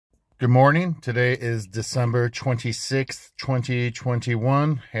Good morning. Today is December 26th,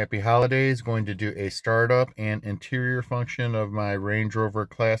 2021. Happy holidays. Going to do a startup and interior function of my Range Rover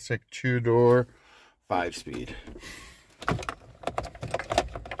Classic 2-door 5-speed.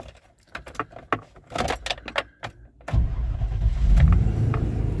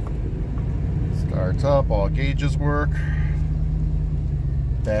 Starts up, all gauges work.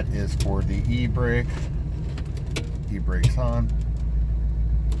 That is for the e-brake. E-brake's on.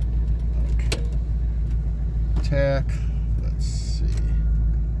 Let's see,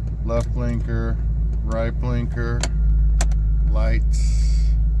 left blinker, right blinker, lights,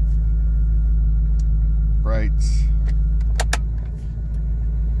 brights,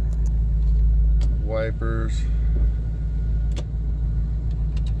 wipers,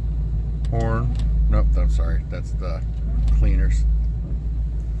 horn. Nope, I'm sorry, that's the cleaners.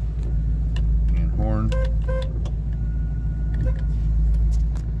 And horn.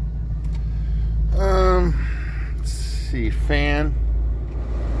 See, fan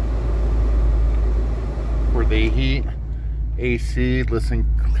for the heat, AC. Listen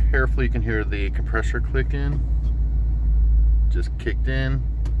carefully, you can hear the compressor click in. Just kicked in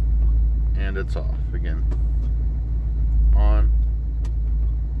and it's off again. On,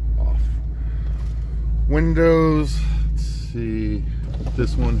 off. Windows, let's see,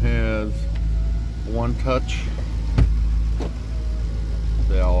 this one has one touch.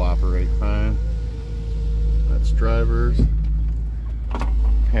 They all operate fine. That's drivers,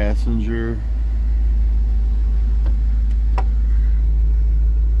 passenger.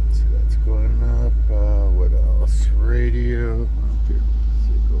 So that's going up. What else? Radio. Here,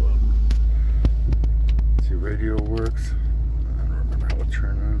 see it go up. See, radio works. I don't remember how to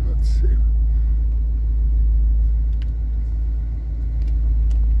turn on. Let's see.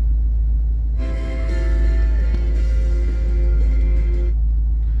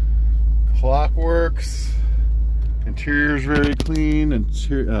 Clock works. Interior is very clean, and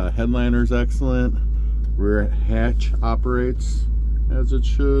headliner's excellent. Rear hatch operates as it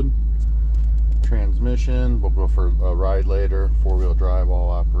should. Transmission, we'll go for a ride later. Four-wheel drive all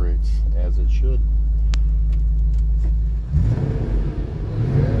operates as it should.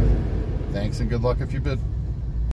 Thanks and good luck if you bid.